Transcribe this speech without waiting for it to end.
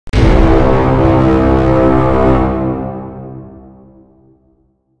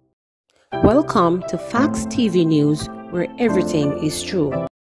Welcome to Facts TV News, where everything is true.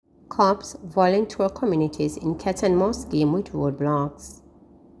 Cops volunteer communities in cat and mouse game with roadblocks.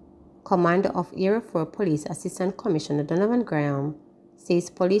 Commander of Area 4 Police Assistant Commissioner Donovan Graham says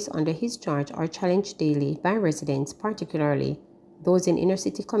police under his charge are challenged daily by residents, particularly those in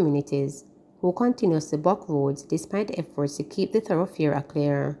inner-city communities, who continuously block roads despite efforts to keep the thoroughfare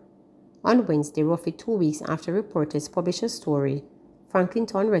clear. On Wednesday, roughly 2 weeks after reporters published a story, Franklin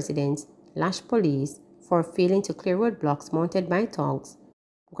Town residents lashed police for failing to clear roadblocks mounted by thugs.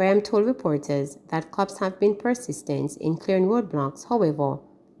 Graham told reporters that cops have been persistent in clearing roadblocks. However,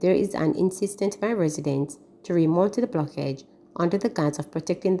 there is an insistence by residents to remount the blockage under the guise of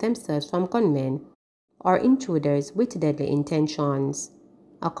protecting themselves from gunmen or intruders with deadly intentions.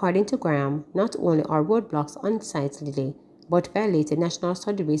 According to Graham, not only are roadblocks unsightly, but violate the National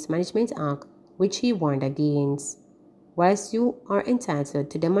Solid Waste Management Act, which he warned against. Whilst you are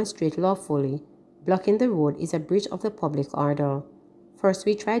entitled to demonstrate lawfully, blocking the road is a breach of the public order. First,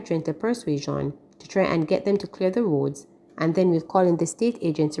 we try gentle persuasion to try and get them to clear the roads, and then we call in the state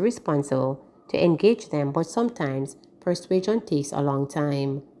agency responsible to engage them, but sometimes persuasion takes a long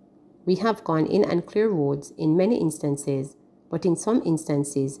time. We have gone in and cleared roads in many instances, but in some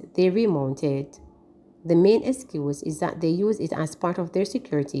instances they remount it. The main excuse is that they use it as part of their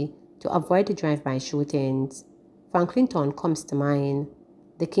security to avoid drive-by shootings. Franklin Town comes to mind.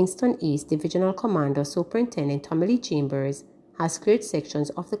 The Kingston East Divisional Commander Superintendent Tommy Lee Chambers has cleared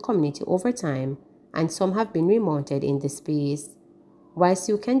sections of the community over time, and some have been remounted in the space. Whilst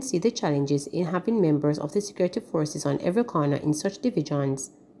you can see the challenges in having members of the security forces on every corner in such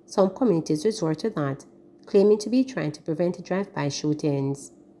divisions, some communities resort to that, claiming to be trying to prevent drive-by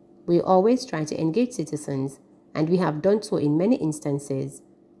shootings. We always try to engage citizens, and we have done so in many instances,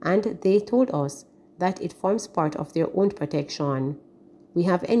 and they told us that it forms part of their own protection. We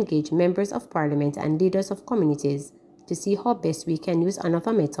have engaged members of parliament and leaders of communities to see how best we can use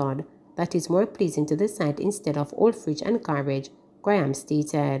another method that is more pleasing to the sight instead of old fridge and garbage, Graham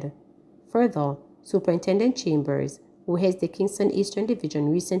stated. Further, Superintendent Chambers, who heads the Kingston Eastern Division,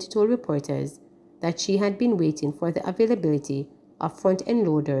 recently told reporters that she had been waiting for the availability of front-end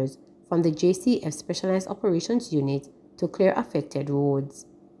loaders from the JCF Specialized Operations Unit to clear affected roads.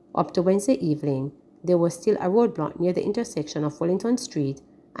 Up to Wednesday evening, there was still a roadblock near the intersection of Wellington Street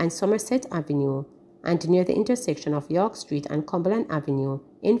and Somerset Avenue, and near the intersection of York Street and Cumberland Avenue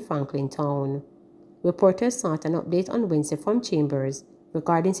in Franklin Town. Reporters sought an update on Wednesday from Chambers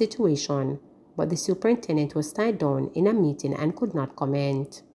regarding the situation, but the superintendent was tied down in a meeting and could not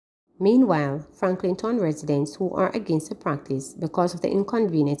comment. Meanwhile, Franklin Town residents who are against the practice because of the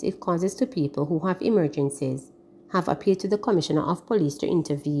inconvenience it causes to people who have emergencies have appealed to the Commissioner of Police to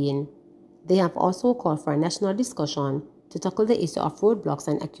intervene. They have also called for a national discussion to tackle the issue of roadblocks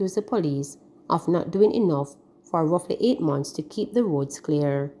and accuse the police of not doing enough for roughly 8 months to keep the roads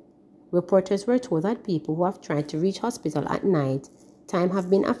clear. Reporters were told that people who have tried to reach hospital at night time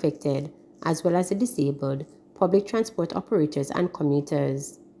have been affected, as well as the disabled, public transport operators and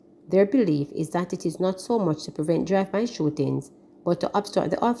commuters. Their belief is that it is not so much to prevent drive-by shootings, but to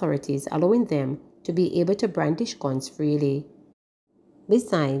obstruct the authorities, allowing them to be able to brandish guns freely.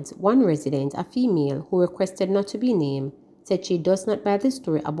 Besides, one resident, a female who requested not to be named, said she does not buy the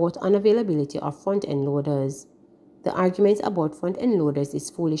story about unavailability of front-end loaders. The argument about front-end loaders is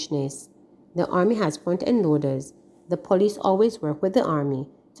foolishness. The army has front-end loaders. The police always work with the army,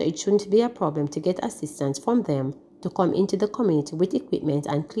 so it shouldn't be a problem to get assistance from them to come into the community with equipment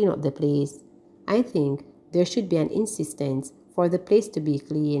and clean up the place. I think there should be an insistence for the place to be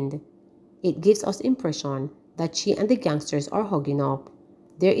cleaned. It gives us impression that she and the gangsters are hugging up.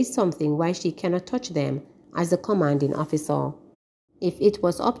 There is something why she cannot touch them as the commanding officer. If it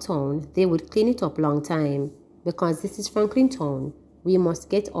was uptown, they would clean it up long time. Because this is Franklin Town, we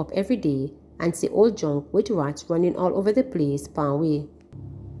must get up every day and see old junk with rats running all over the place palm way.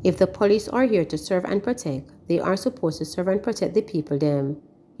 If the police are here to serve and protect, they are supposed to serve and protect the people them.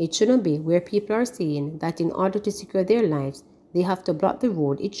 It shouldn't be where people are saying that in order to secure their lives, they have to block the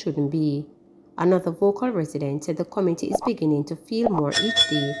road. It shouldn't be. Another vocal resident said the community is beginning to feel more each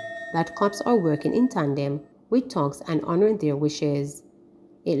day that cops are working in tandem with thugs and honoring their wishes.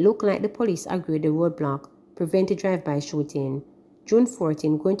 It looked like the police agreed the roadblock prevented drive-by shooting. June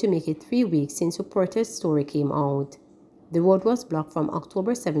 14 going to make it 3 weeks since reporters' story came out. The road was blocked from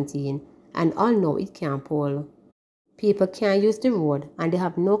October 17 and all know it can't pull. People can't use the road and they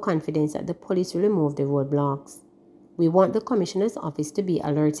have no confidence that the police will remove the roadblocks. We want the Commissioner's office to be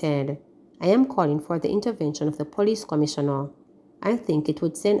alerted. I am calling for the intervention of the Police Commissioner. I think it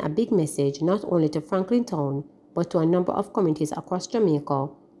would send a big message not only to Franklin Town, but to a number of communities across Jamaica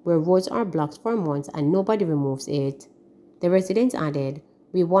where roads are blocked for months and nobody removes it. The residents added,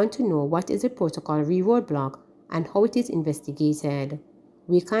 "We want to know what is the protocol re-roadblock and how it is investigated.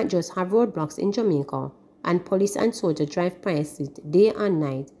 We can't just have roadblocks in Jamaica and police and soldiers drive past it day and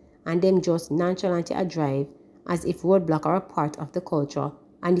night and them just nonchalantly drive as if roadblocks are a part of the culture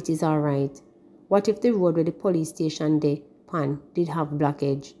and it is alright. What if the road where the police station did have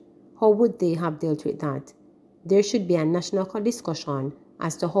blockage? How would they have dealt with that? There should be a national discussion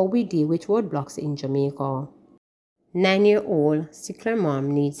as to how we deal with roadblocks in Jamaica." 9-year-old sickler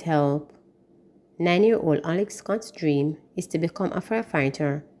mom needs help. 9-year-old Alex Scott's dream is to become a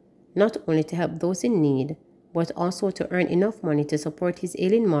firefighter, not only to help those in need, but also to earn enough money to support his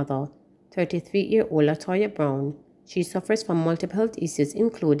ailing mother, 33-year-old Latoya Brown. She suffers from multiple health issues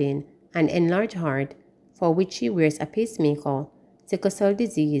including an enlarged heart, for which she wears a pacemaker, sickle cell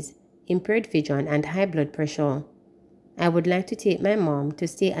disease, impaired vision, and high blood pressure. "I would like to take my mom to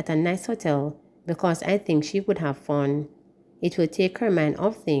stay at a nice hotel because I think she would have fun. It will take her mind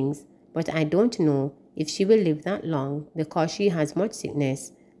off things, but I don't know if she will live that long because she has much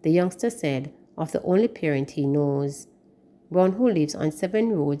sickness," the youngster said of the only parent he knows. Brown, who lives on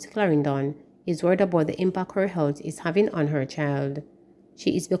 7 Roads, Clarendon, is worried about the impact her health is having on her child.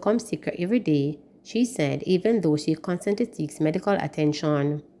 "She is become sicker every day," she said, even though she constantly seeks medical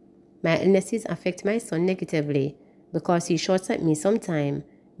attention. "My illnesses affect my son negatively because he shouts at me sometimes,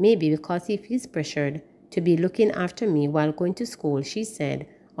 maybe because he feels pressured to be looking after me while going to school," she said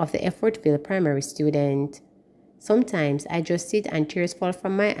of the Effortville primary student. "Sometimes I just sit and tears fall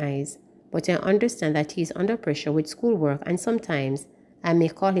from my eyes, but I understand that he is under pressure with schoolwork and sometimes I may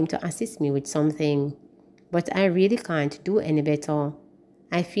call him to assist me with something. But I really can't do any better.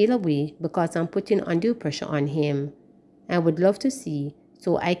 I feel away because I'm putting undue pressure on him. I would love to see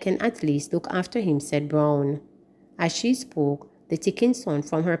so I can at least look after him," said Brown. As she spoke, the ticking sound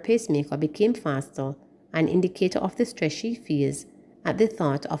from her pacemaker became faster, an indicator of the stress she feels at the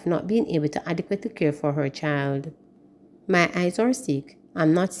thought of not being able to adequately care for her child. "My eyes are sick.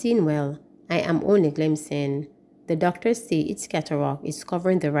 I'm not seeing well. I am only glimpsing. The doctors say its cataract is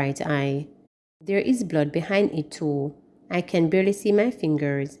covering the right eye. There is blood behind it too. I can barely see my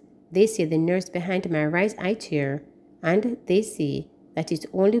fingers. They say the nerves behind my right eye tear, and they say that it's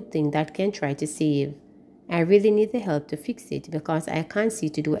the only thing that can try to save. I really need the help to fix it because I can't see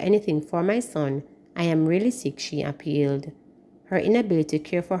to do anything for my son. I am really sick," she appealed. Her inability to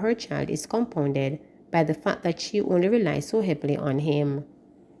care for her child is compounded by the fact that she only relies so heavily on him.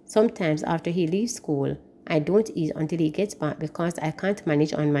 "Sometimes after he leaves school, I don't eat until he gets back because I can't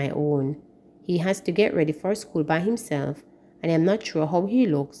manage on my own. He has to get ready for school by himself, and I'm not sure how he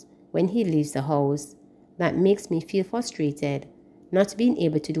looks when he leaves the house. That makes me feel frustrated, not being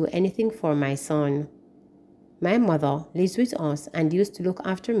able to do anything for my son. My mother lives with us and used to look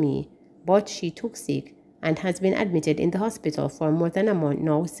after me, but she took sick and has been admitted in the hospital for more than a month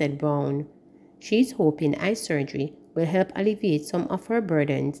now," said Brown. She's hoping eye surgery will help alleviate some of her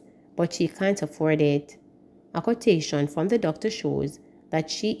burdens, but she can't afford it. A quotation from the doctor shows that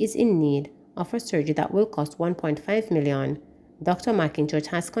she is in need of a surgery that will cost $1.5 million. Dr. McIntosh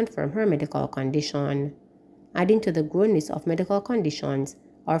has confirmed her medical condition. Adding to the growing list of medical conditions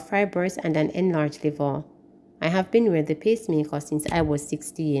are fibroids and an enlarged liver. "I have been wearing the pacemaker since I was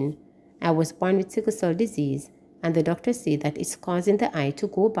 16. I was born with sickle cell disease, and the doctor said that it's causing the eye to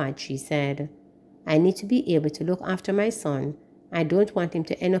go bad," she said. "I need to be able to look after my son. I don't want him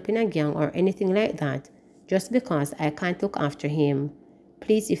to end up in a gang or anything like that, just because I can't look after him.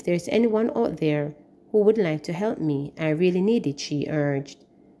 Please, if there's anyone out there who would like to help me, I really need it," she urged.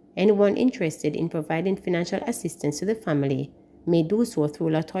 Anyone interested in providing financial assistance to the family may do so through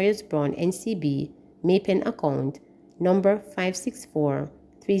Latoya Brown NCB Maypen account number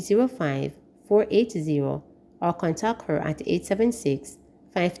 564-305-480 or contact her at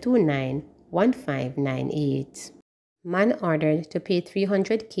 876-529-1598. Man ordered to pay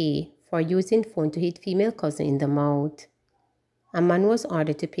 $300K for using phone to hit female cousin in the mouth. A man was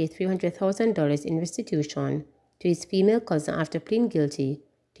ordered to pay $300,000 in restitution to his female cousin after pleading guilty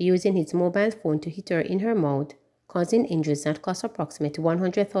to using his mobile phone to hit her in her mouth, causing injuries that cost approximately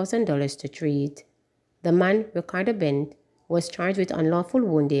 $100,000 to treat. The man, Ricardo Bent, was charged with unlawful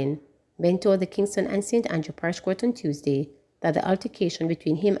wounding. Bent told the Kingston and St. Andrew Parish Court on Tuesday that the altercation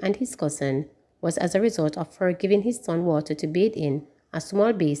between him and his cousin was as a result of her giving his son water to bathe in, a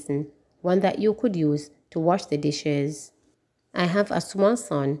small basin, one that you could use to wash the dishes. "I have a small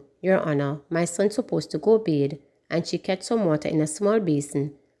son, Your Honor. My son's supposed to go bathe, and she catch some water in a small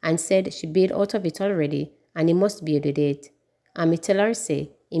basin and said she bathed out of it already and he must bathe with it. And me tell her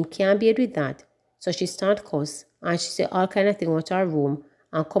say, him can't bathe with that. So she start cuss and she say all kind of thing about her room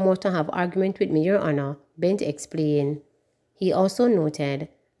and come out to have argument with me, Your Honor, Bent explained. He also noted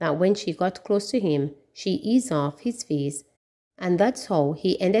that when she got close to him, she eased off his face, and that's how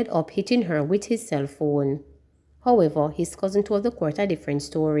he ended up hitting her with his cell phone. However, his cousin told the court a different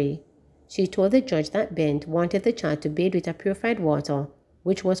story. She told the judge that Bent wanted the child to bathe with a purified water,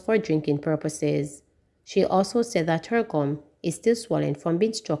 which was for drinking purposes. She also said that her gum is still swollen from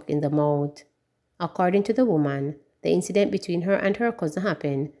being struck in the mouth. According to the woman, the incident between her and her cousin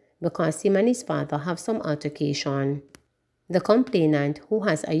happened because him and his father have some altercation. The complainant, who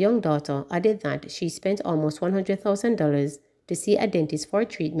has a young daughter, added that she spent almost $100,000 to see a dentist for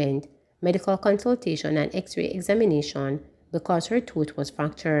treatment, medical consultation, and x-ray examination because her tooth was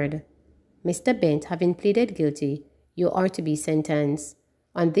fractured. Mr. Bent, having pleaded guilty, you are to be sentenced.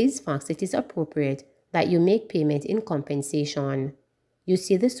 On these facts, it is appropriate that you make payment in compensation. You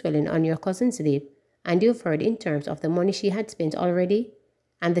see the swelling on your cousin's lip, and you've heard in terms of the money she had spent already,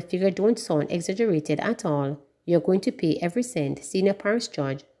 and the figure don't sound exaggerated at all. You're going to pay every cent, Senior Parish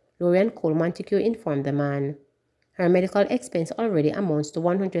Judge Lorian Cole Montague informed the man. Her medical expense already amounts to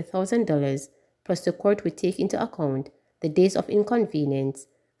 $100,000, plus the court will take into account the days of inconvenience.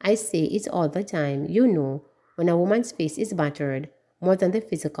 I say it all the time, you know, when a woman's face is battered, more than the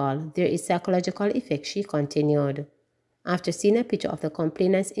physical, there is psychological effect, she continued. After seeing a picture of the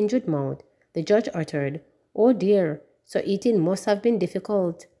complainant's injured mouth, the judge uttered, "Oh dear, so eating must have been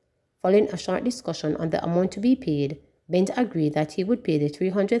difficult." Following a short discussion on the amount to be paid, Bent agreed that he would pay the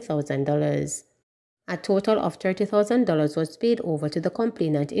 $300,000. A total of $30,000 was paid over to the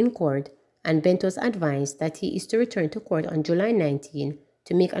complainant in court, and Bent was advised that he is to return to court on July 19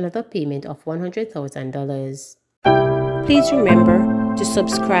 to make another payment of $100,000. Please remember to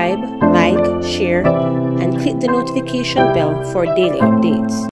subscribe, like, share, and click the notification bell for daily updates.